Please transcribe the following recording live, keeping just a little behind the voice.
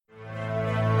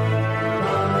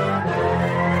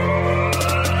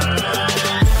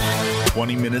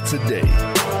20 minutes a day,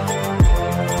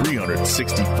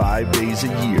 365 days a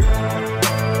year.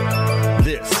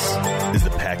 This is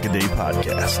the Pack-A-Day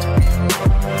Podcast.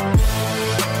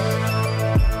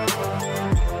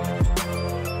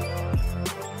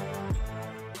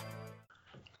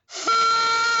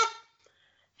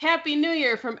 Happy New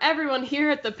Year from everyone here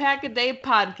at the Pack-A-Day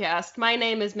Podcast. My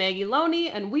name is Maggie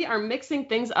Loney, and we are mixing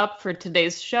things up for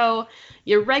today's show.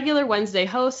 Your regular Wednesday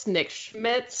host, Nick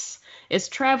Schmitz, is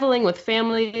traveling with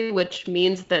family, which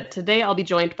means that today I'll be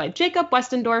joined by Jacob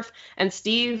Westendorf and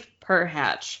Steve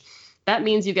Perhatch. That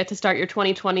means you get to start your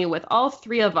 2020 with all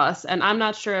three of us, and I'm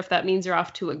not sure if that means you're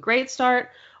off to a great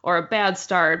start or a bad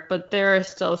start, but there are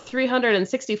still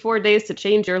 364 days to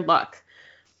change your luck.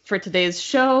 For today's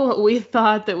show, we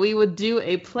thought that we would do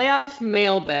a playoff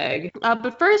mailbag.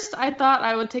 But first, I thought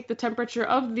I would take the temperature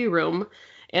of the room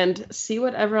and see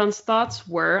what everyone's thoughts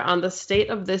were on the state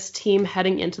of this team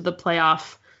heading into the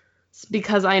playoff,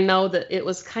 because I know that it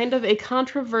was kind of a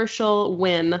controversial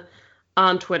win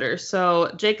on Twitter.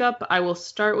 So, Jacob, I will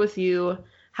start with you.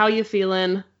 How you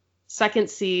feeling? Second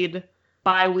seed,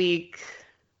 bye week.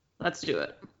 Let's do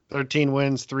it. 13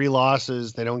 wins, 3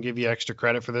 losses. They don't give you extra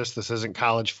credit for this. This isn't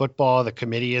college football. The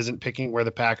committee isn't picking where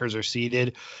the Packers are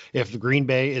seeded. If the Green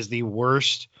Bay is the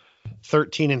worst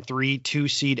 13-3 2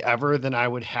 seed ever, then I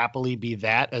would happily be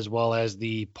that, as well as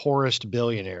the poorest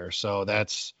billionaire. So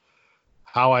that's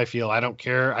how I feel. I don't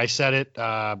care. I said it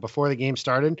before the game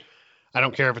started. I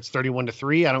don't care if it's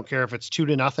 31-3. I don't care if it's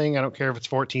 2-0. I don't care if it's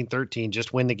 14-13.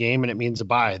 Just win the game and it means a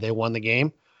bye. They won the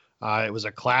game. It was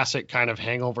a classic kind of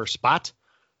hangover spot.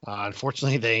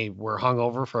 Unfortunately, they were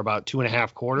hungover for about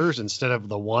 2.5 quarters instead of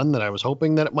the one that I was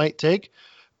hoping that it might take.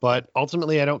 But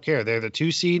ultimately, I don't care. They're the 2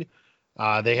 seed.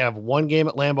 They have 1 game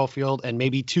at Lambeau Field and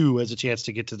maybe 2 as a chance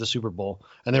to get to the Super Bowl.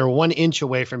 And they're 1 inch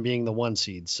away from being the 1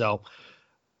 seed. So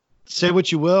say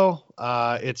what you will.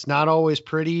 It's not always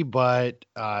pretty, but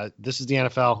this is the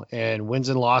NFL, and wins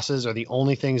and losses are the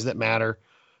only things that matter.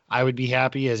 I would be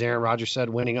happy, as Aaron Rodgers said,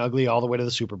 winning ugly all the way to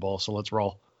the Super Bowl. So let's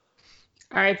roll.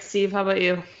 All right, Steve, how about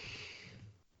you?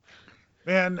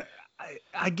 Man,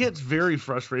 I get very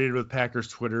frustrated with Packers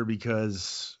Twitter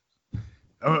because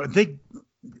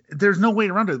there's no way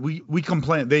around it. We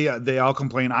complain. They all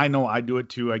complain. I know I do it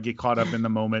too. I get caught up in the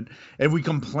moment, and we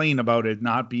complain about it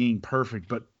not being perfect.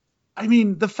 But I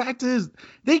mean, the fact is,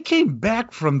 they came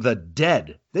back from the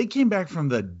dead. They came back from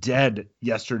the dead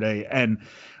yesterday, and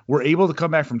were able to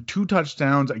come back from 2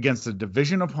 touchdowns against a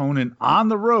division opponent on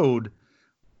the road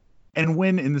and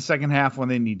win in the second half when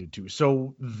they needed to.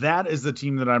 So that is the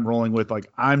team that I'm rolling with.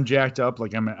 Like, I'm jacked up.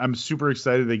 Like, I'm super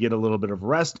excited they get a little bit of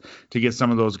rest to get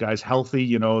some of those guys healthy.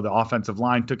 You know, the offensive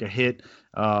line took a hit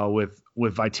with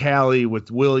Vitale,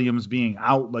 with Williams being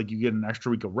out. Like, you get an extra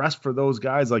week of rest for those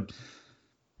guys. Like,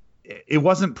 it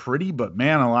wasn't pretty, but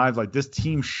man alive, like, this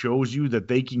team shows you that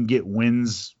they can get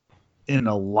wins in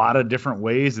a lot of different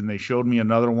ways. And they showed me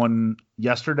another one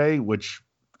yesterday, which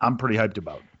I'm pretty hyped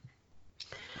about.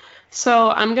 So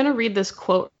I'm going to read this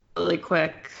quote really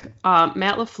quick.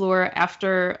 Matt LaFleur,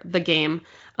 after the game,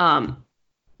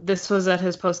 this was at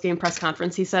his post-game press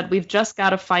conference, he said, "We've just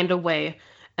got to find a way,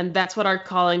 and that's what our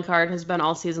calling card has been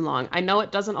all season long. I know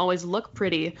it doesn't always look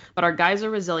pretty, but our guys are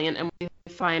resilient, and we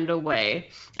find a way.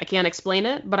 I can't explain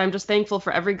it, but I'm just thankful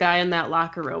for every guy in that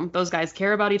locker room. Those guys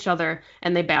care about each other,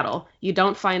 and they battle. You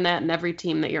don't find that in every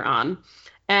team that you're on."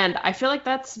 And I feel like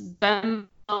that's been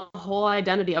the whole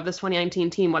identity of this 2019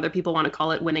 team, whether people want to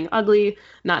call it winning ugly,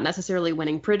 not necessarily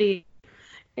winning pretty.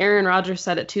 Aaron Rodgers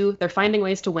said it too. They're finding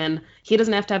ways to win. He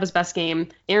doesn't have to have his best game.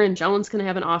 Aaron Jones can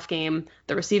have an off game.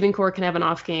 The receiving core can have an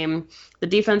off game. The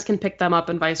defense can pick them up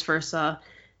and vice versa.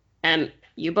 And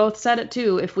you both said it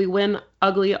too. If we win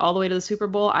ugly all the way to the Super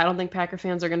Bowl, I don't think Packer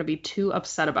fans are going to be too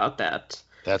upset about that.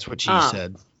 That's what she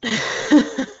said.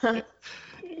 I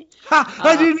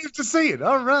didn't have to say it.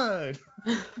 All right.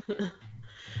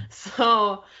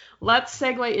 So let's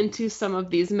segue into some of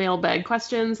these mailbag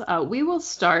questions. We will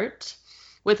start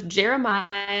with Jeremiah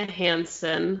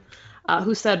Hansen,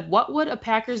 who said, "What would a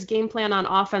Packers game plan on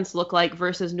offense look like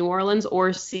versus New Orleans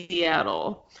or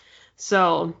Seattle?"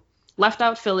 So left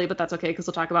out Philly, but that's okay because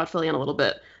we'll talk about Philly in a little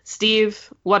bit.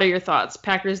 Steve, what are your thoughts?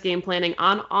 Packers game planning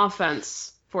on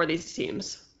offense for these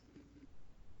teams.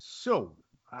 So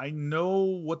I know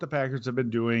what the Packers have been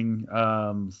doing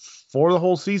for the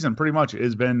whole season, pretty much,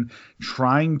 has been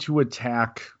trying to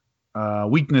attack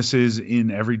weaknesses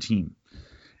in every team.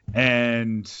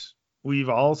 And we've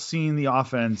all seen the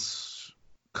offense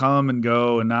come and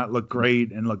go and not look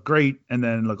great and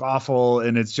then look awful.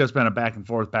 And it's just been a back and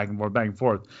forth.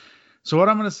 So what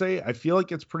I'm going to say, I feel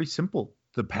like it's pretty simple.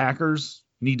 The Packers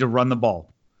need to run the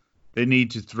ball. They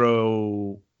need to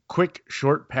throw quick,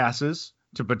 short passes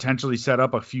to potentially set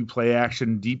up a few play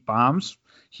action deep bombs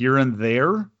here and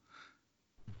there.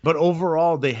 But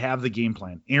overall, they have the game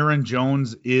plan. Aaron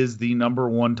Jones is the number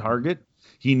one target.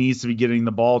 He needs to be getting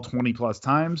the ball 20-plus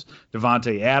times.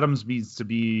 Devontae Adams needs to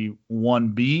be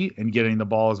 1B and getting the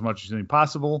ball as much as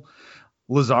possible.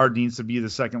 Lazard needs to be the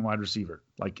second wide receiver.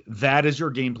 Like, that is your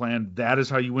game plan. That is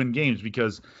how you win games,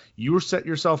 because you set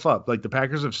yourself up. Like, the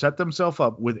Packers have set themselves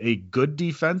up with a good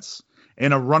defense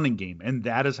and a running game, and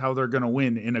that is how they're going to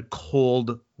win in a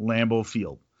cold Lambeau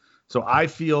Field. So I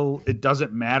feel it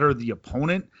doesn't matter the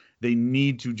opponent. They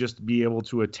need to just be able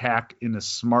to attack in a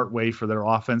smart way for their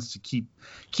offense to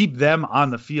keep them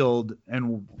on the field,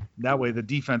 and that way the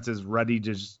defense is ready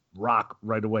to just rock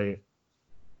right away.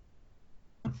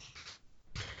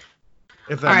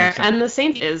 All right, and the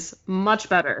Saints is much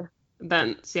better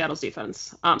than Seattle's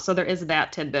defense. So there is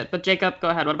that tidbit. But Jacob, go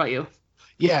ahead. What about you?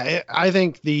 Yeah, I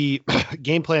think the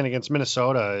game plan against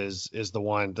Minnesota is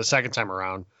the second time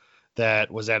around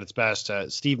that was at its best.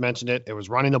 Steve mentioned it. It was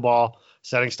running the ball,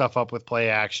 setting stuff up with play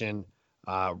action,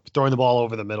 throwing the ball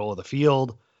over the middle of the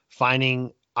field,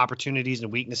 finding opportunities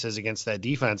and weaknesses against that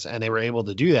defense, and they were able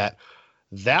to do that.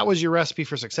 That was your recipe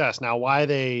for success. Now, why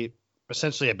they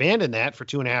essentially abandoned that for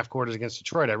 2.5 quarters against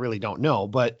Detroit, I really don't know,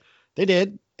 but they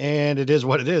did, and it is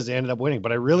what it is. They ended up winning.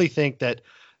 But I really think that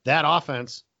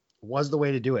offense was the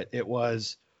way to do it. It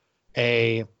was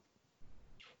an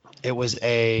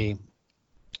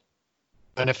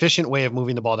efficient way of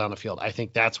moving the ball down the field. I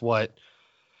think that's what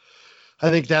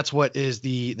is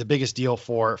the biggest deal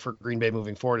for Green Bay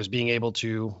moving forward, is being able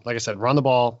to, like I said, run the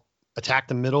ball, attack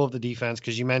the middle of the defense.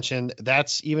 Because you mentioned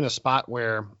that's even a spot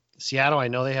where Seattle, I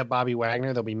know they have Bobby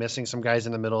Wagner. They'll be missing some guys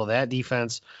in the middle of that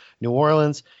defense. New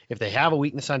Orleans, if they have a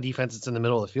weakness on defense, it's in the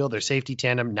middle of the field. Their safety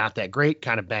tandem, not that great,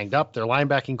 kind of banged up. Their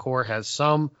linebacking core has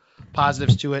some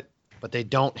positives to it, but they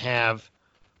don't have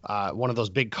one of those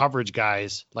big coverage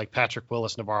guys like Patrick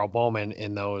Willis, Navarro Bowman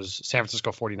in those San Francisco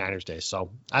 49ers days.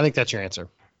 So I think that's your answer.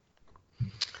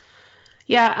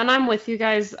 Yeah, and I'm with you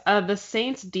guys. The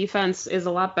Saints defense is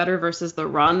a lot better versus the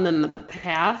run than the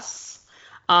pass.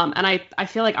 And I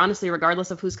feel like, honestly, regardless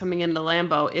of who's coming into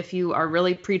Lambeau, if you are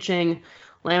really preaching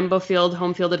Lambeau Field,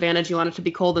 home field advantage, you want it to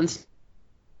be cold and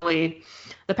snowy,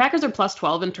 the Packers are plus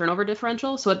 12 in turnover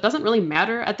differential, so it doesn't really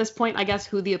matter at this point, I guess,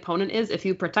 who the opponent is. If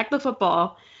you protect the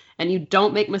football and you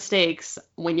don't make mistakes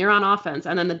when you're on offense,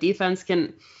 and then the defense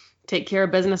can take care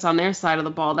of business on their side of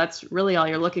the ball, that's really all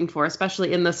you're looking for,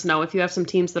 especially in the snow. If you have some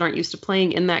teams that aren't used to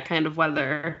playing in that kind of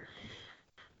weather,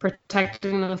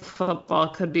 protecting the football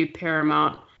could be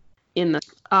paramount in this.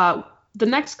 The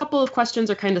next couple of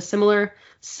questions are kind of similar.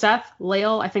 Seth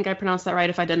Lale, I think I pronounced that right.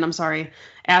 If I didn't, I'm sorry,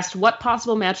 asked, what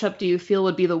possible matchup do you feel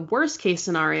would be the worst case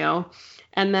scenario?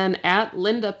 And then at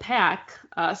Linda Pack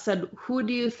said, who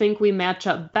do you think we match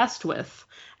up best with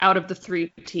out of the three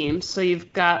teams? So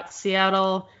you've got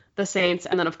Seattle, the Saints,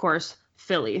 and then, of course,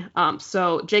 Philly.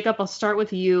 So, Jacob, I'll start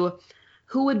with you.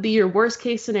 Who would be your worst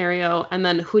case scenario? And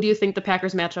then who do you think the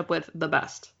Packers match up with the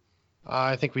best?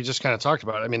 I think we just kind of talked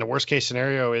about it. I mean, the worst case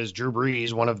scenario is Drew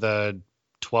Brees, one of the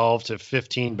 12 to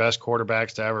 15 best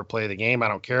quarterbacks to ever play the game. I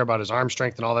don't care about his arm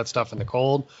strength and all that stuff in the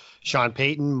cold. Sean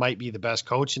Payton might be the best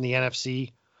coach in the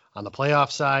NFC on the playoff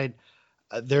side.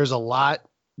 There's a lot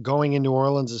going in New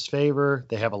Orleans' favor.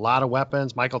 They have a lot of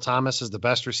weapons. Michael Thomas is the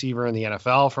best receiver in the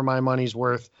NFL for my money's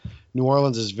worth. New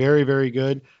Orleans is very, very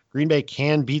good. Green Bay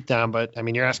can beat them, but, I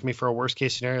mean, you're asking me for a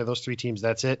worst-case scenario. Those three teams,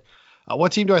 that's it.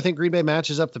 What team do I think Green Bay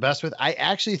matches up the best with? I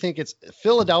actually think it's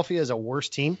Philadelphia is a worse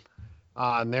team,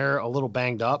 and they're a little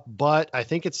banged up, but I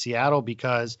think it's Seattle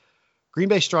because Green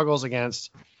Bay struggles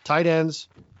against tight ends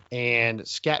and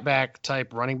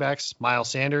scat-back-type running backs. Miles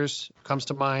Sanders comes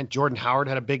to mind. Jordan Howard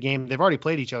had a big game. They've already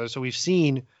played each other, so we've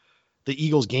seen the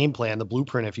Eagles' game plan, the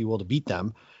blueprint, if you will, to beat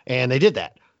them, and they did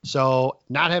that. So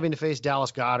not having to face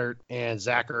Dallas Goedert and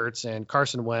Zach Ertz and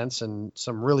Carson Wentz and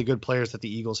some really good players that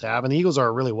the Eagles have, and the Eagles are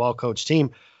a really well-coached team.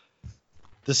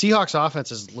 The Seahawks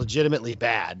offense is legitimately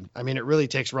bad. I mean, it really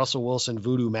takes Russell Wilson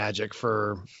voodoo magic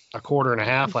for a quarter and a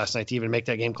half last night to even make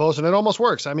that game close, and it almost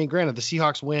works. I mean, granted, the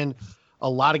Seahawks win a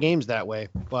lot of games that way,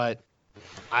 but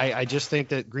I just think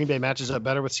that Green Bay matches up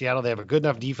better with Seattle. They have a good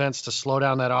enough defense to slow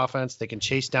down that offense. They can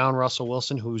chase down Russell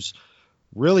Wilson, who's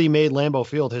really made Lambeau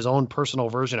Field his own personal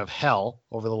version of hell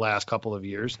over the last couple of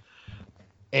years.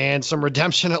 And some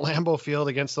redemption at Lambeau Field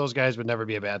against those guys would never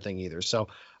be a bad thing either. So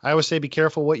I always say be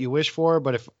careful what you wish for,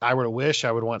 but if I were to wish,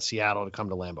 I would want Seattle to come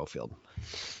to Lambeau Field.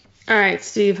 All right,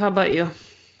 Steve, how about you?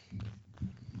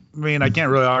 I mean, I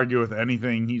can't really argue with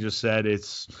anything he just said.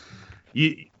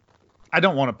 I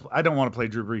don't want to play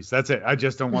Drew Brees. That's it. I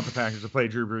just don't want the Packers to play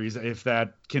Drew Brees. If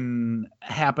that can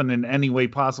happen in any way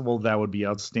possible, that would be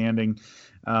outstanding.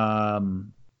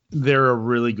 They're a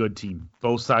really good team,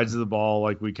 both sides of the ball.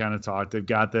 Like we kind of talked, they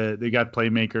got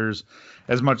playmakers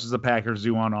as much as the Packers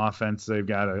do on offense. They've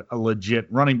got a legit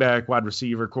running back, wide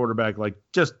receiver, quarterback, like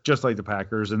just like the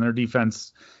Packers, and their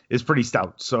defense is pretty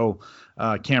stout. So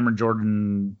Cameron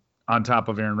Jordan on top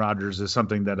of Aaron Rodgers is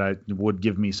something that would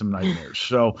give me some nightmares.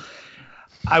 So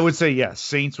I would say yes,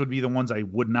 Saints would be the ones I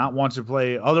would not want to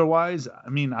play. Otherwise, I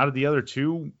mean, out of the other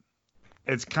two,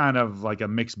 it's kind of like a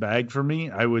mixed bag for me.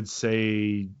 I would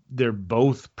say they're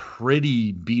both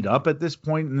pretty beat up at this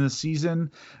point in the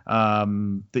season.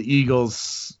 The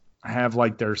Eagles have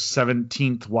like their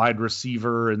 17th wide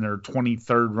receiver and their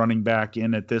 23rd running back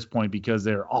in at this point because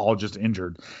they're all just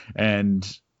injured. And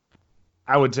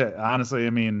I would say, honestly,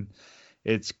 I mean,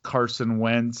 it's Carson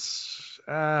Wentz.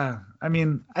 I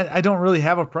don't really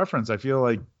have a preference. I feel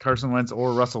like Carson Wentz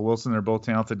or Russell Wilson are both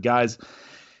talented guys.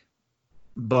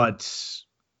 But,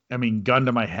 I mean, gun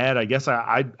to my head, I guess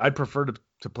I'd prefer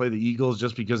to play the Eagles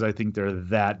just because I think they're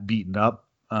that beaten up.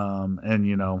 And,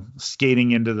 you know,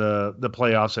 skating into the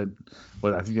playoffs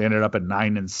I think they ended up at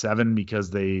 9-7 because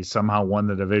they somehow won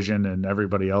the division and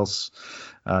everybody else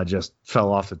just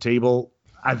fell off the table.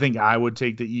 I think I would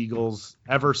take the Eagles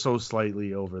ever so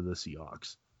slightly over the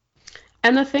Seahawks.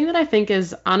 And the thing that I think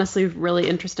is honestly really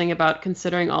interesting about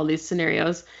considering all these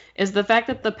scenarios is the fact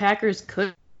that the Packers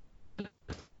could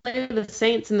play the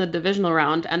Saints in the divisional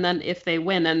round, and then if they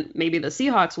win and maybe the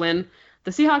Seahawks win, the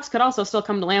Seahawks could also still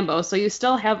come to Lambeau. So you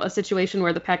still have a situation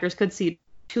where the Packers could see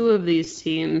two of these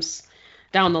teams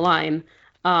down the line.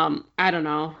 I don't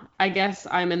know. I guess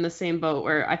I'm in the same boat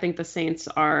where I think the Saints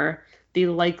are the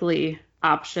likely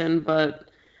option, but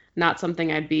not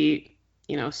something I'd be,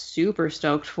 super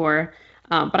stoked for.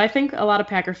 But I think a lot of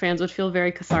Packer fans would feel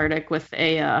very cathartic with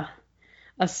a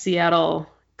Seattle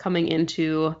coming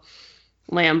into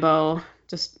Lambeau,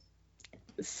 just,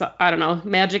 I don't know,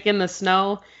 magic in the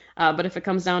snow. But if it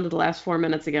comes down to the last 4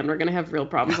 minutes again, we're going to have real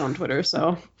problems on Twitter.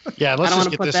 So yeah, let's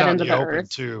just get this out in the open earth.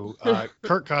 too.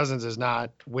 Kirk Cousins is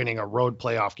not winning a road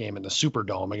playoff game in the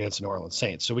Superdome against the New Orleans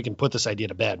Saints. So we can put this idea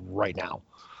to bed right now.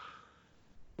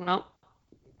 Well,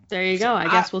 there you go. I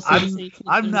guess we'll see.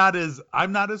 I'm not as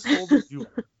sold as you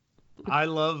are. I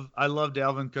love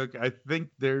Dalvin Cook. I think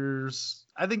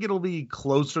it'll be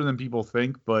closer than people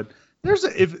think, but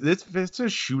if it's a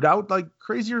shootout, like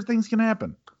crazier things can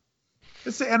happen.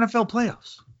 It's the NFL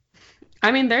playoffs.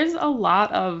 I mean, there's a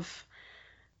lot of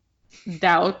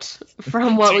doubt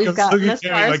from what we've gotten as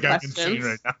far as questions.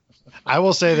 Right now. I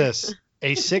will say this: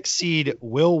 a 6 seed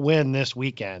will win this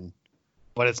weekend,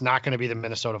 but it's not going to be the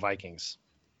Minnesota Vikings.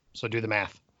 So do the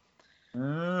math.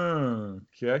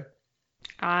 Okay.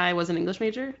 I was an English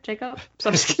major, Jacob. So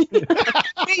I'm just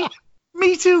kidding.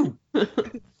 Me too.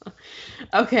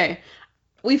 Okay.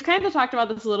 We've kind of talked about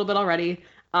this a little bit already,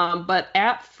 but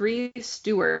at Free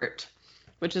Stewart,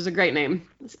 which is a great name,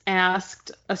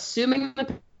 asked, assuming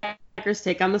the Packers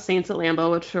take on the Saints at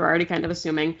Lambeau, which we're already kind of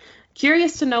assuming,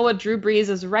 curious to know what Drew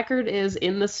Brees' record is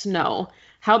in the snow.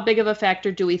 How big of a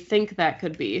factor do we think that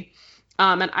could be?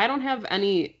 And I don't have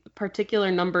any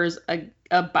particular numbers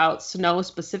about snow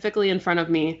specifically in front of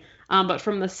me, but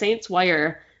from the Saints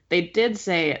Wire, they did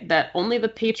say that only the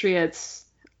Patriots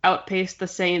outpaced the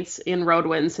Saints in road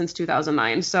wins since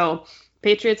 2009. So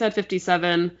Patriots had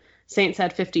 57, Saints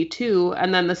had 52,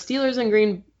 and then the Steelers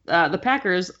and the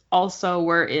Packers also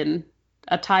were in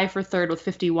a tie for third with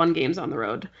 51 games on the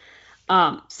road.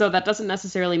 So that doesn't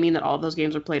necessarily mean that all of those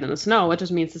games are played in the snow. It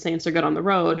just means the Saints are good on the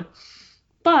road.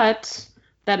 But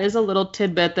that is a little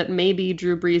tidbit that maybe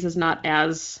Drew Brees is not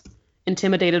as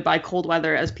intimidated by cold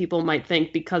weather as people might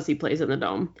think because he plays in the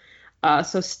dome.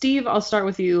 So Steve, I'll start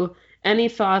with you. Any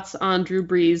thoughts on Drew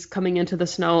Brees coming into the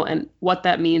snow and what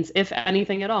that means, if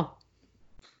anything at all?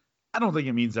 I don't think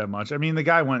it means that much. I mean, the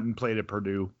guy went and played at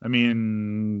Purdue. I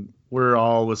mean, we're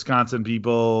all Wisconsin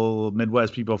people,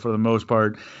 Midwest people for the most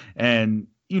part, and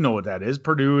you know what that is.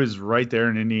 Purdue is right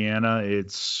there in Indiana.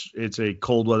 It's a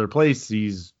cold weather place.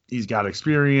 He's got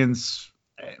experience.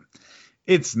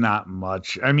 It's not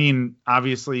much. I mean,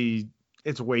 obviously,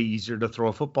 it's way easier to throw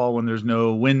a football when there's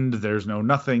no wind, there's no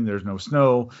nothing, there's no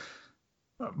snow.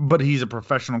 But he's a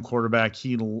professional quarterback.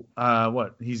 He's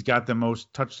got the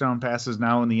most touchdown passes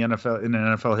now in the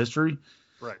NFL history.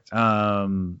 Right.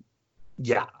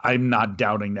 Yeah, I'm not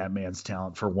doubting that man's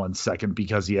talent for 1 second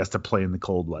because he has to play in the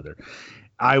cold weather.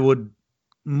 I would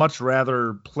much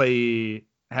rather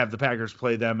have the Packers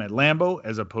play them at Lambeau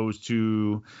as opposed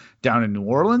to down in New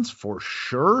Orleans for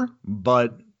sure.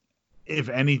 But if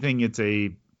anything, it's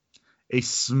a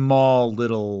small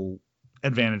little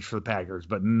advantage for the Packers,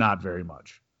 but not very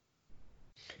much.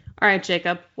 All right,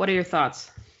 Jacob, what are your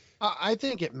thoughts? I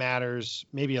think it matters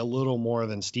maybe a little more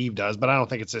than Steve does, but I don't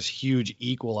think it's this huge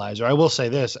equalizer. I will say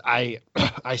this. I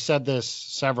said this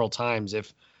several times.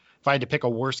 If I had to pick a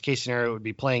worst case scenario, it would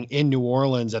be playing in New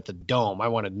Orleans at the Dome. I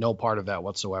wanted no part of that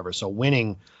whatsoever. So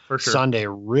winning Sunday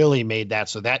really made that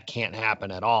so that can't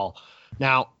happen at all.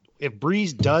 Now, if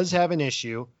Brees does have an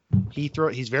issue,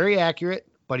 he's very accurate,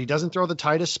 but he doesn't throw the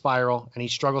tightest spiral, and he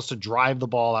struggles to drive the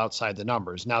ball outside the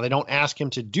numbers. Now, they don't ask him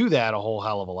to do that a whole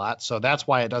hell of a lot, so that's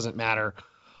why it doesn't matter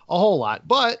a whole lot.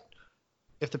 But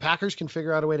if the Packers can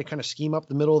figure out a way to kind of scheme up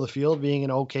the middle of the field being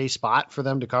an okay spot for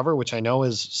them to cover, which I know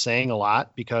is saying a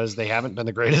lot because they haven't been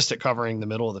the greatest at covering the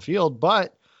middle of the field,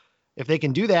 but if they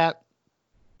can do that,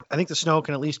 I think the snow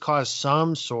can at least cause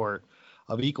some sort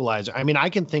of equalizer. I mean, I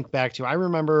can think back to, I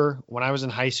remember when I was in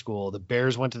high school, the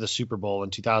Bears went to the Super Bowl in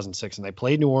 2006 and they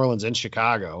played New Orleans in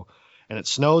Chicago, and it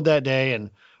snowed that day. And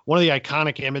one of the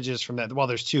iconic images from that, well,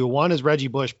 there's two. One is Reggie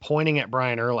Bush pointing at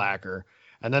Brian Urlacher,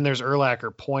 and then there's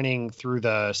Urlacher pointing through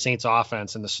the Saints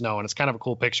offense in the snow. And it's kind of a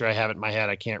cool picture. I have it in my head.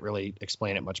 I can't really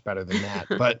explain it much better than that.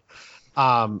 But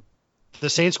the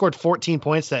Saints scored 14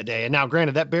 points that day. And now,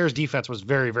 granted, that Bears defense was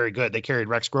very, very good. They carried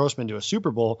Rex Grossman to a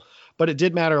Super Bowl, but it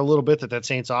did matter a little bit that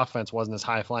Saints offense wasn't as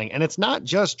high flying. And it's not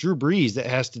just Drew Brees that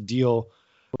has to deal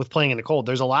with playing in the cold.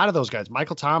 There's a lot of those guys.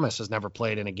 Michael Thomas has never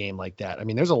played in a game like that. I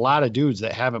mean, there's a lot of dudes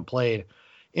that haven't played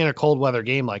in a cold weather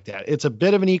game like that. It's a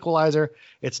bit of an equalizer.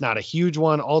 It's not a huge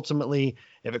one. Ultimately,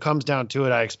 if it comes down to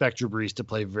it, I expect Drew Brees to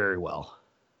play very well.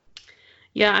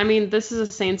 Yeah, I mean, this is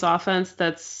a Saints offense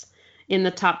that's in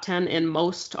the top 10 in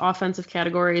most offensive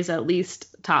categories, at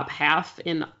least top half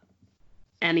in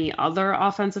any other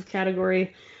offensive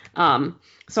category.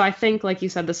 So I think, like you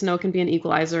said, the snow can be an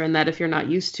equalizer, and that if you're not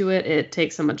used to it, it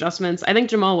takes some adjustments. I think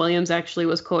Jamal Williams actually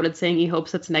was quoted saying he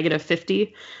hopes it's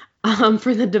 -50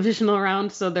 for the divisional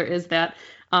round. So there is that.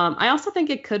 I also think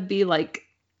it could be like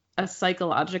a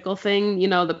psychological thing. You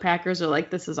know, the Packers are like,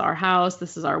 this is our house,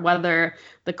 this is our weather,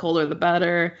 the colder the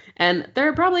better. And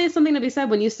there probably is something to be said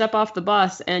when you step off the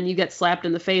bus and you get slapped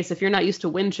in the face. If you're not used to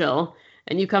wind chill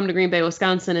and you come to Green Bay,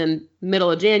 Wisconsin in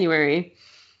middle of January,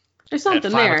 there's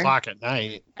something there. At 5 o'clock at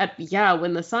night.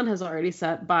 When the sun has already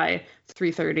set by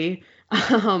 3:30.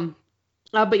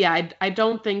 But yeah, I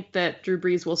don't think that Drew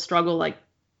Brees will struggle like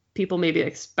people maybe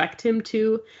expect him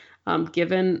to,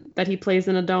 given that he plays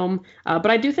in a dome.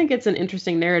 But I do think it's an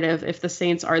interesting narrative if the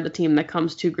Saints are the team that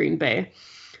comes to Green Bay.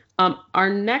 Our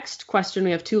next question,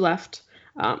 we have two left.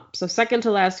 So second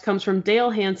to last comes from Dale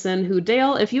Hansen, who,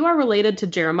 Dale, if you are related to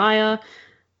Jeremiah,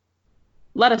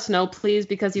 let us know, please,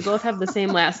 because you both have the same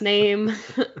last name.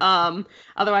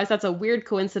 Otherwise, that's a weird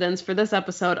coincidence for this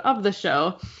episode of the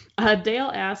show.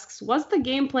 Dale asks, was the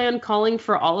game plan calling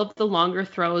for all of the longer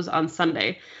throws on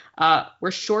Sunday?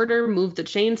 Were shorter, move the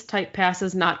chains type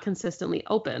passes not consistently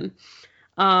open?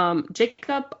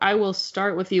 Jacob, I will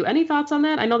start with you. Any thoughts on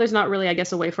that? I know there's not really, I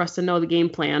guess, a way for us to know the game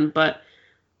plan, but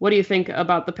what do you think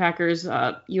about the Packers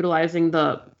utilizing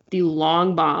the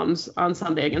long bombs on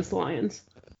Sunday against the Lions?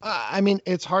 I mean,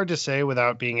 it's hard to say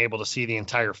without being able to see the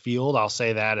entire field. I'll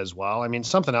say that as well. I mean,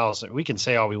 something else, we can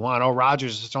say all we want. Oh,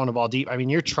 Rodgers is throwing the ball deep. I mean,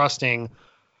 you're trusting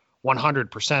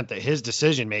 100% that his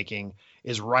decision-making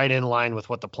is right in line with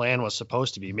what the plan was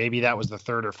supposed to be. Maybe that was the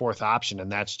third or fourth option,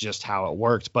 and that's just how it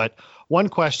worked. But one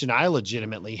question I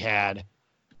legitimately had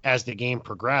as the game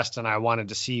progressed, and I wanted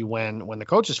to see when the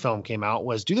coach's film came out,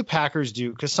 was do the Packers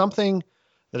do – because something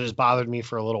that has bothered me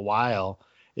for a little while –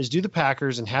 is do the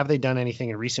Packers, and have they done anything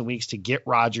in recent weeks to get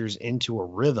Rodgers into a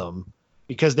rhythm?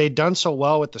 Because they've done so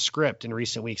well with the script in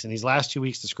recent weeks. And these last 2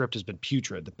 weeks, the script has been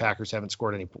putrid. The Packers haven't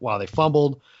scored any while they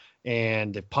fumbled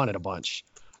and they've punted a bunch.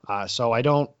 So I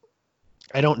don't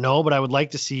know, but I would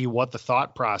like to see what the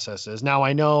thought process is. Now,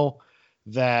 I know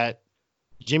that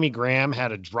Jimmy Graham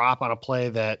had a drop on a play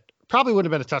that probably would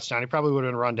have been a touchdown. He probably would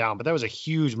have been run down, but that was a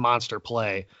huge monster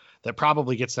play that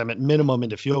probably gets them at minimum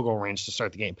into field goal range to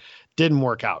start the game. Didn't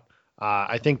work out.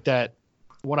 I think that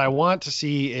what I want to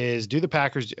see is, do the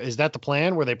Packers, is that the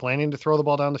plan? Were they planning to throw the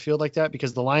ball down the field like that?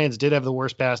 Because the Lions did have the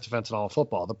worst pass defense in all of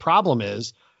football. The problem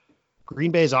is Green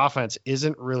Bay's offense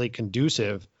isn't really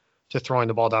conducive to throwing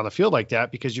the ball down the field like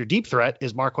that, because your deep threat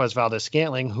is Marquez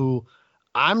Valdes-Scantling, who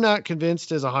I'm not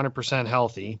convinced is 100%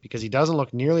 healthy, because he doesn't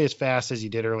look nearly as fast as he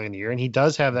did early in the year. And he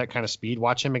does have that kind of speed.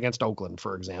 Watch him against Oakland,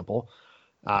 for example.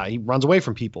 He runs away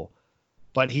from people,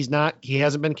 but he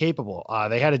hasn't been capable.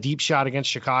 They had a deep shot against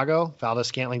Chicago.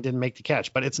 Valdes-Scantling didn't make the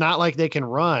catch, but it's not like they can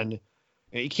run.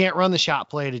 You can't run the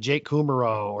shot play to Jake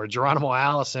Kumerow or Geronimo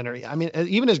Allison, or, I mean,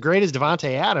 even as great as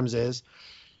Devontae Adams is,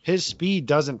 his speed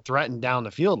doesn't threaten down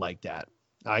the field like that.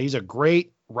 He's a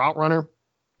great route runner,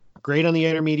 great on the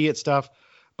intermediate stuff,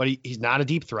 but he's not a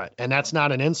deep threat. And that's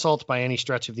not an insult by any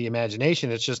stretch of the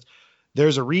imagination. It's just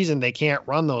there's a reason they can't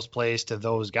run those plays to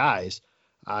those guys.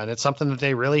 And it's something that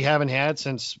they really haven't had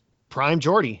since prime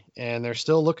Jordy, and they're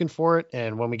still looking for it.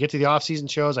 And when we get to the offseason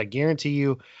shows, I guarantee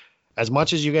you, as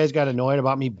much as you guys got annoyed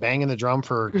about me banging the drum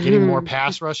for getting more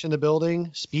pass rush in the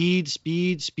building, speed.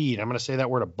 I'm going to say that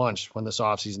word a bunch when this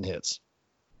offseason hits.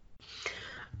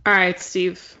 All right,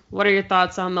 Steve, what are your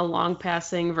thoughts on the long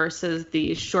passing versus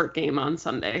the short game on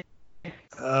Sunday?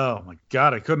 Oh my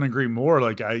God, I couldn't agree more.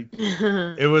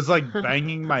 It was like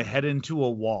banging my head into a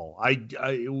wall.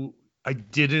 I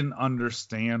didn't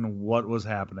understand what was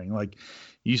happening. Like,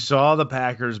 you saw the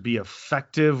Packers be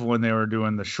effective when they were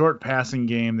doing the short passing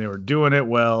game. They were doing it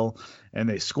well, and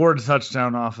they scored a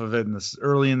touchdown off of it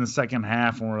early in the second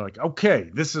half. And we're like,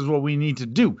 okay, this is what we need to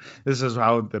do. This is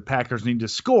how the Packers need to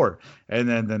score. And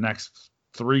then the next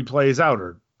 3 plays out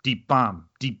are deep bomb,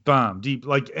 deep, and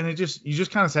you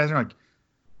just kind of sat there like,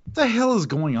 what the hell is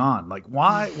going on? Like,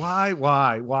 why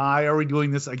are we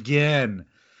doing this again?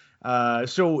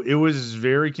 So it was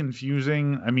very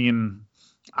confusing. I mean,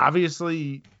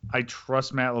 obviously, I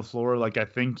trust Matt LaFleur. Like, I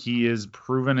think he has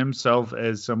proven himself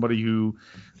as somebody who,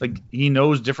 like, he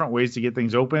knows different ways to get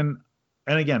things open.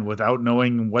 And again, without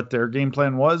knowing what their game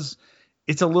plan was,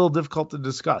 it's a little difficult to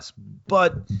discuss.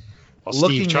 But well,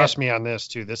 Steve, trust me on this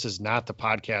too. This is not the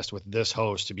podcast with this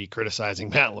host to be criticizing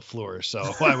Matt LaFleur.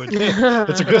 So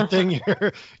it's a good thing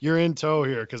you're in tow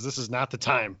here, because this is not the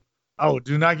time. Oh,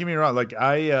 do not get me wrong. Like,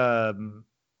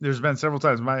 there's been several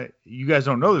times you guys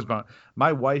don't know this, but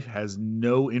my wife has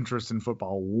no interest in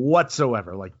football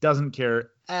whatsoever. Like, doesn't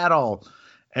care at all.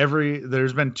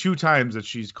 There's been 2 times that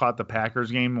she's caught the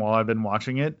Packers game while I've been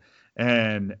watching it,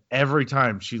 and every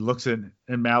time she looks at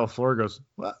and Matt LaFleur goes,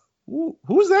 "What?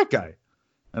 Who's that guy?"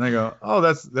 And I go, "Oh,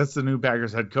 that's the new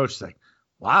Packers head coach." She's like,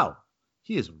 "Wow,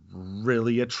 he is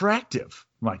really attractive."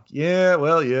 I'm like,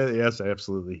 yes,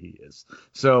 absolutely he is.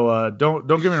 So don't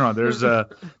get me wrong. There's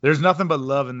nothing but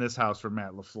love in this house for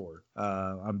Matt LaFleur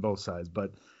on both sides.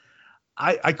 But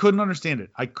I couldn't understand it.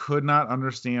 I could not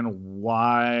understand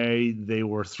why they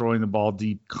were throwing the ball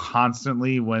deep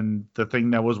constantly when the thing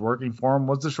that was working for them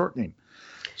was the short game.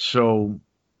 So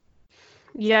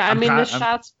yeah, the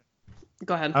shots.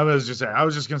 Go ahead. I was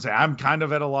just gonna say I'm kind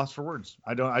of at a loss for words.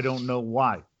 I don't know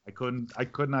why. I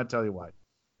could not tell you why.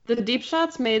 The deep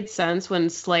shots made sense when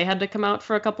Slay had to come out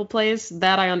for a couple plays.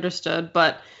 That I understood.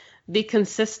 But the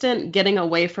consistent getting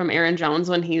away from Aaron Jones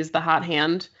when he's the hot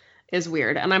hand is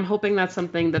weird. And I'm hoping that's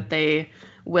something that they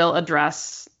will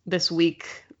address this week,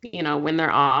 when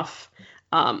they're off,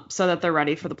 so that they're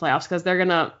ready for the playoffs, because they're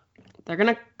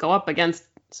gonna go up against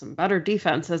some better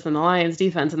defenses than the Lions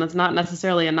defense. And that's not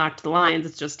necessarily a knock to the Lions.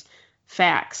 It's just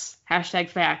facts.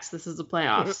 #facts. This is the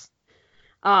playoffs.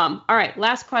 All right.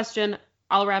 Last question.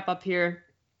 I'll wrap up here.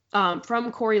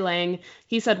 From Corey Lang,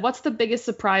 he said, "What's the biggest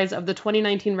surprise of the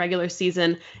 2019 regular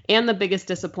season and the biggest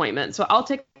disappointment?" So I'll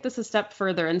take this a step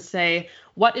further and say,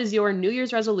 what is your New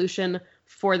Year's resolution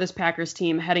for this Packers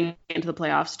team heading into the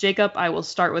playoffs? Jacob, I will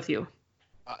start with you.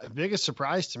 The biggest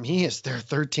surprise to me is they're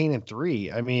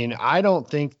 13-3. I mean, I don't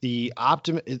think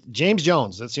James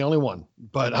Jones, that's the only one,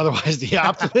 but otherwise the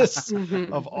optimists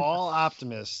of all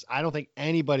optimists, I don't think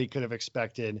anybody could have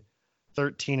expected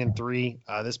 13-3.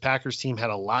 This Packers team had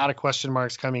a lot of question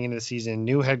marks coming into the season.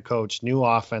 New head coach, new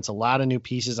offense, a lot of new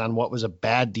pieces on what was a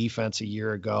bad defense a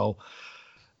year ago.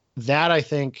 That, I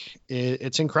think,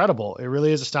 it's incredible. It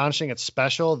really is astonishing. It's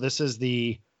special. This is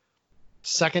the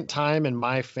second time in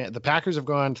the Packers have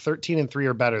gone 13-3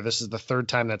 or better. This is the third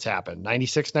time that's happened.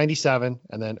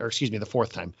 96-97, the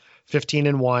fourth time.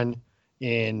 15-1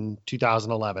 in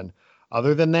 2011.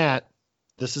 Other than that,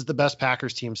 this is the best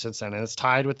Packers team since then, and it's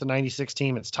tied with the 96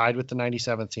 team. It's tied with the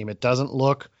 97 team. It doesn't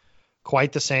look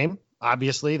quite the same.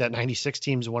 Obviously, that 96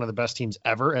 team is one of the best teams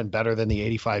ever and better than the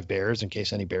 85 Bears, in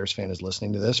case any Bears fan is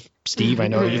listening to this. Steve, I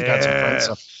know you've got some friends,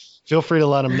 so feel free to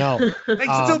let them know. They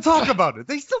still talk about it.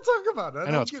 I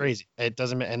know, it's crazy. It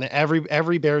doesn't, and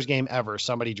every Bears game ever,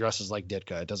 somebody dresses like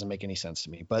Ditka. It doesn't make any sense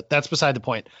to me, but that's beside the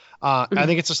point. I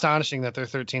think it's astonishing that they're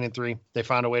 13-3. They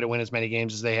found a way to win as many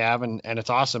games as they have, and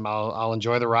it's awesome. I'll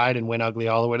enjoy the ride and win ugly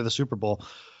all the way to the Super Bowl.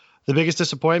 The biggest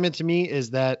disappointment to me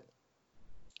is that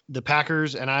the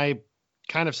Packers, and I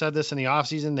kind of said this in the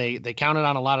offseason, they counted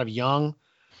on a lot of young,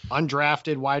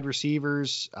 undrafted wide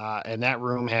receivers, and that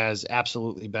room has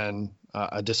absolutely been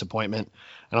a disappointment.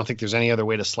 I don't think there's any other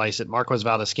way to slice it. Marquez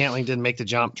Valdes-Scantling didn't make the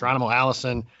jump. Geronimo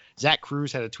Allison. Zach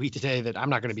Cruz had a tweet today that I'm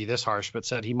not going to be this harsh, but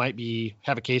said he might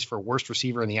have a case for worst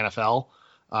receiver in the NFL.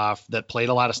 that played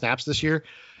a lot of snaps this year.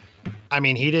 I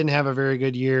mean, he didn't have a very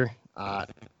good year.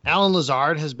 Allen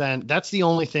Lazard that's the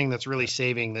only thing that's really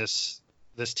saving this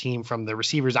team from the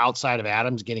receivers outside of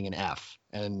Adams getting an F.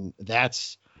 And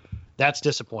that's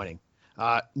disappointing.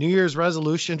 New Year's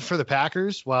resolution for the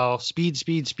Packers. Well, speed,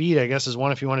 I guess is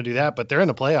one if you want to do that, but they're in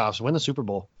the playoffs, win the Super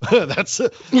Bowl. That's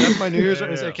my New Year's.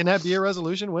 Can that be a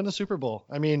resolution? Win the Super Bowl.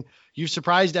 I mean, you've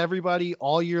surprised everybody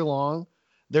all year long.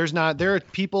 There are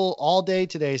people all day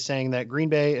today saying that Green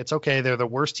Bay, it's okay. They're the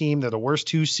worst team. They're the worst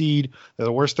 2 seed. They're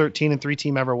the worst 13-3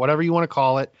 team ever, whatever you want to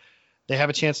call it. They have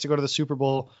a chance to go to the Super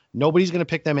Bowl. Nobody's going to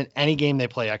pick them in any game they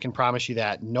play. I can promise you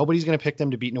that. Nobody's going to pick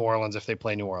them to beat New Orleans if they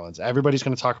play New Orleans. Everybody's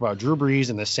going to talk about Drew Brees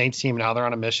and the Saints team and how they're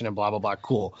on a mission and blah, blah, blah.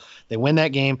 Cool. They win that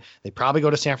game. They probably go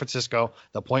to San Francisco.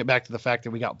 They'll point back to the fact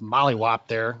that we got mollywopped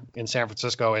there in San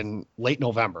Francisco in late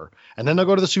November. And then they'll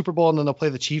go to the Super Bowl and then they'll play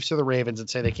the Chiefs or the Ravens and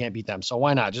say they can't beat them. So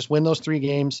why not? Just win those 3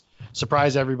 games,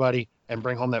 surprise everybody, and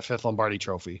bring home that 5th Lombardi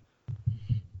trophy.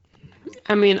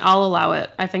 I mean, I'll allow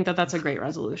it. I think that's a great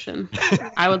resolution.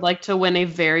 I would like to win a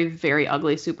very, very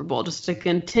ugly Super Bowl just to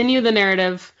continue the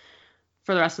narrative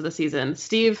for the rest of the season.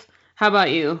 Steve, how about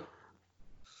you?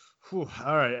 All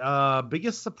right.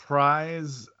 Biggest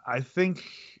surprise, I think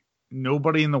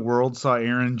nobody in the world saw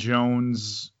Aaron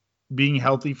Jones being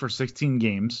healthy for 16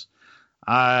 games.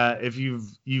 If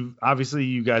you've obviously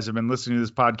you guys have been listening to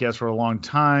this podcast for a long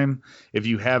time. If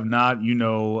you have not,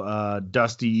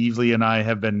 Dusty Evely and I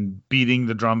have been beating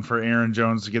the drum for Aaron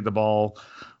Jones to get the ball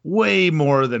way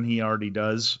more than he already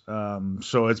does.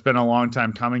 So it's been a long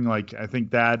time coming. Like, I think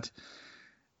that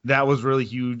was really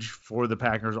huge for the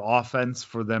Packers offense,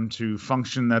 for them to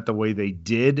function that the way they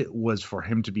did, was for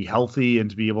him to be healthy and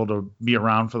to be able to be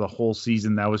around for the whole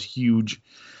season. That was huge.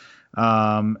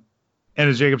 And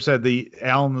as Jacob said, the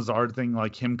Allen Lazard thing,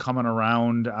 like him coming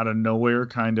around out of nowhere,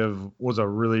 kind of was a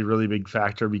really, really big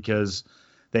factor, because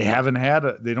they don't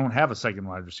have a second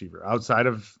wide receiver outside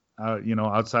of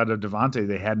Devontae.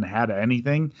 They hadn't had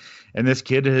anything, and this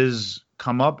kid has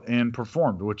come up and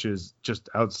performed, which is just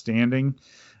outstanding.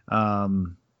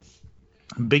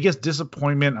 Biggest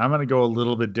disappointment, I'm going to go a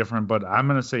little bit different, but I'm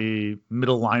going to say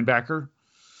middle linebacker.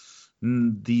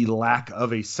 The lack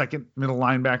of a second middle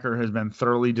linebacker has been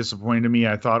thoroughly disappointing to me.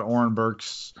 I thought Oren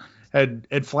Burks had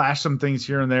flashed some things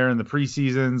here and there in the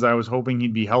preseasons. I was hoping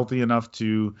he'd be healthy enough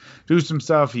to do some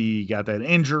stuff. He got that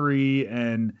injury,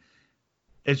 and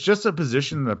it's just a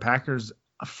position the Packers,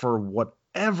 for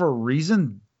whatever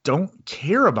reason, don't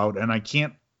care about, and I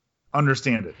can't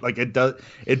understand it. Like,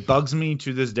 it bugs me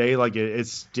to this day. Like, it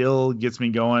still gets me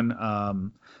going.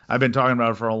 I've been talking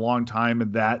about it for a long time,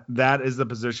 and that is the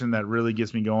position that really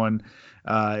gets me going.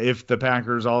 If the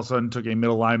Packers all of a sudden took a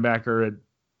middle linebacker at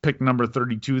pick number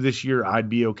 32 this year, I'd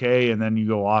be okay. And then you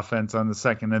go offense on the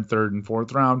 2nd and 3rd and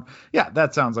 4th round. Yeah,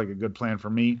 that sounds like a good plan for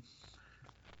me.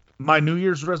 My New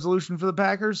Year's resolution for the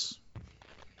Packers,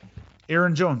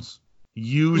 Aaron Jones.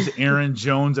 Use Aaron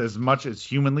Jones as much as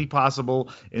humanly possible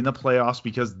in the playoffs,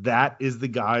 because that is the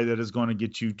guy that is going to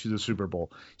get you to the Super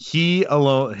Bowl.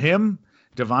 Him,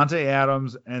 Devontae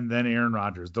Adams, and then Aaron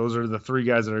Rodgers. Those are the 3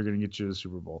 guys that are going to get you to the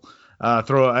Super Bowl.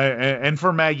 And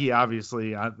for Maggie,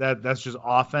 obviously, that's just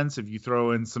offense. If you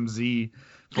throw in some Z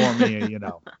for me,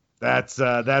 that's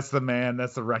the man.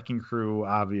 That's the wrecking crew,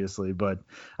 obviously. But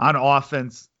on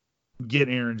offense, get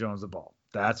Aaron Jones the ball.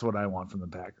 That's what I want from the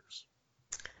Packers.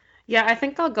 Yeah, I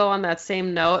think I'll go on that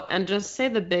same note and just say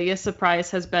the biggest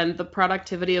surprise has been the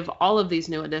productivity of all of these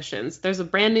new additions. There's a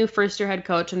brand new first-year head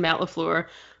coach in Matt LaFleur,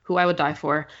 who I would die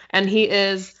for, and he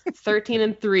is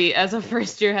 13-3 as a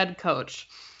first-year head coach.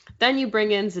 Then you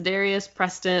bring in Za'Darius,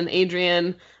 Preston,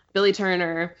 Adrian, Billy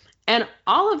Turner, and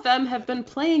all of them have been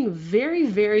playing very,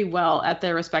 very well at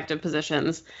their respective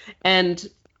positions. And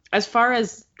as far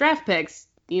as draft picks,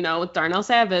 with Darnell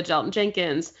Savage, Elton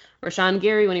Jenkins, Rashawn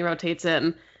Gary when he rotates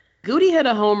in, Goody hit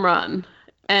a home run,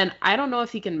 and I don't know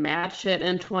if he can match it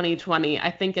in 2020. I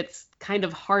think it's kind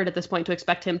of hard at this point to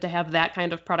expect him to have that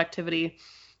kind of productivity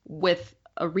with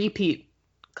a repeat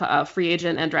free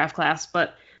agent and draft class.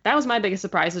 But that was my biggest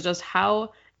surprise, is just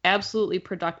how absolutely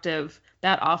productive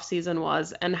that offseason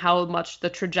was and how much the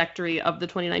trajectory of the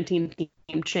 2019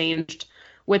 team changed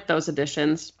with those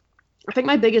additions. I think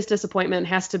my biggest disappointment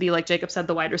has to be, like Jacob said,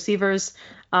 the wide receivers.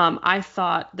 I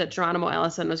thought that Geronimo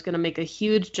Allison was going to make a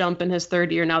huge jump in his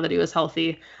 3rd year now that he was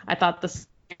healthy. I thought the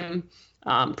same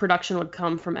production would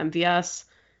come from MVS,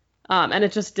 and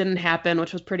it just didn't happen,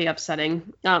 which was pretty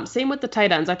upsetting. Same with the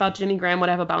tight ends. I thought Jimmy Graham would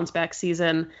have a bounce-back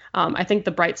season. I think the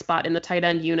bright spot in the tight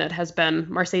end unit has been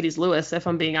Mercedes Lewis, if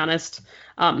I'm being honest.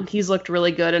 He's looked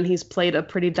really good, and he's played a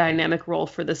pretty dynamic role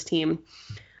for this team.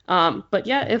 But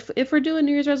yeah, if we're doing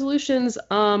New Year's resolutions,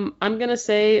 I'm gonna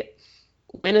say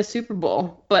win a Super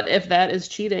Bowl. But if that is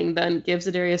cheating, then give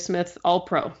Za'Darius Smith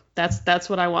All-Pro. That's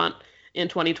what I want in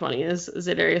 2020 is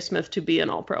Za'Darius Smith to be an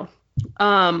All-Pro.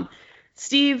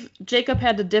 Steve, Jacob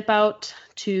had to dip out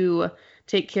to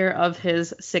take care of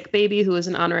his sick baby, who is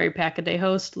an honorary Pack-A-Day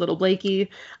host, little Blakey.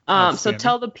 So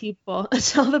tell the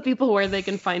people where they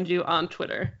can find you on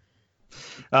Twitter.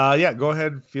 Yeah, go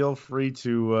ahead. Feel free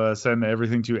to send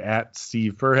everything to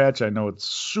 @StevePerhatch. I know it's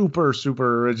super,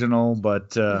 super original,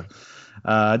 but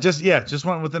just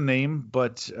went with the name.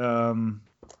 But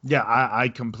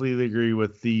I completely agree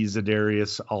with the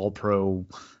Za'Darius All-Pro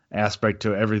aspect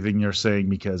to everything you're saying,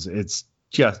 because it's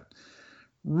just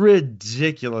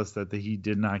ridiculous that he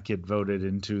did not get voted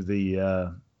into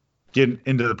the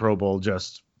Pro Bowl.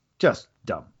 Just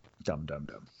dumb.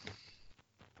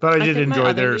 But I did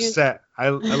enjoy their set. I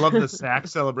love the sack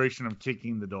celebration of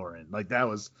kicking the door in. Like, that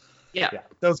was, yeah,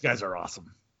 those guys are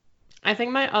awesome. I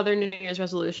think my other New Year's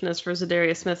resolution is for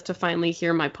Za'Darius Smith to finally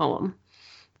hear my poem,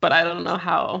 but I don't know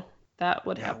how that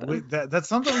would happen. That's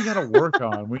something we got to work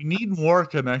on. We need more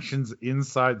connections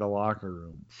inside the locker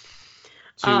room.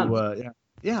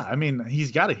 I mean,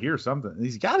 he's got to hear something.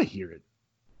 He's got to hear it.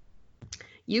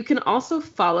 You can also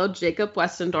follow Jacob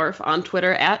Westendorf on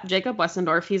Twitter @Jacob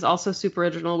Westendorf. He's also super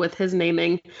original with his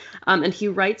naming, and he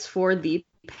writes for the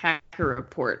Packer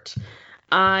Report.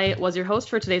 I was your host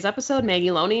for today's episode,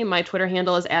 Maggie Loney. My Twitter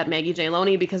handle is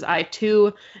 @MaggieJLoney, because I,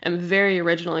 too, am very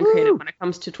original and creative when it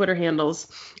comes to Twitter handles.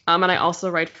 And I also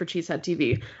write for Cheesehead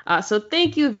TV. So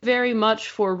thank you very much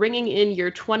for ringing in your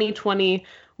 2020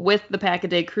 with the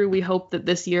Pack-A-Day crew. We hope that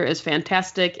this year is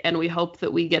fantastic, and we hope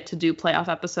that we get to do playoff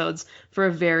episodes for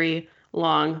a very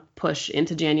long push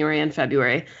into January and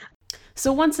February.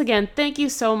 So once again, thank you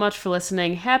so much for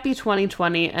listening. Happy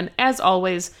 2020, and as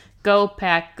always, go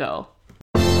Pack, go.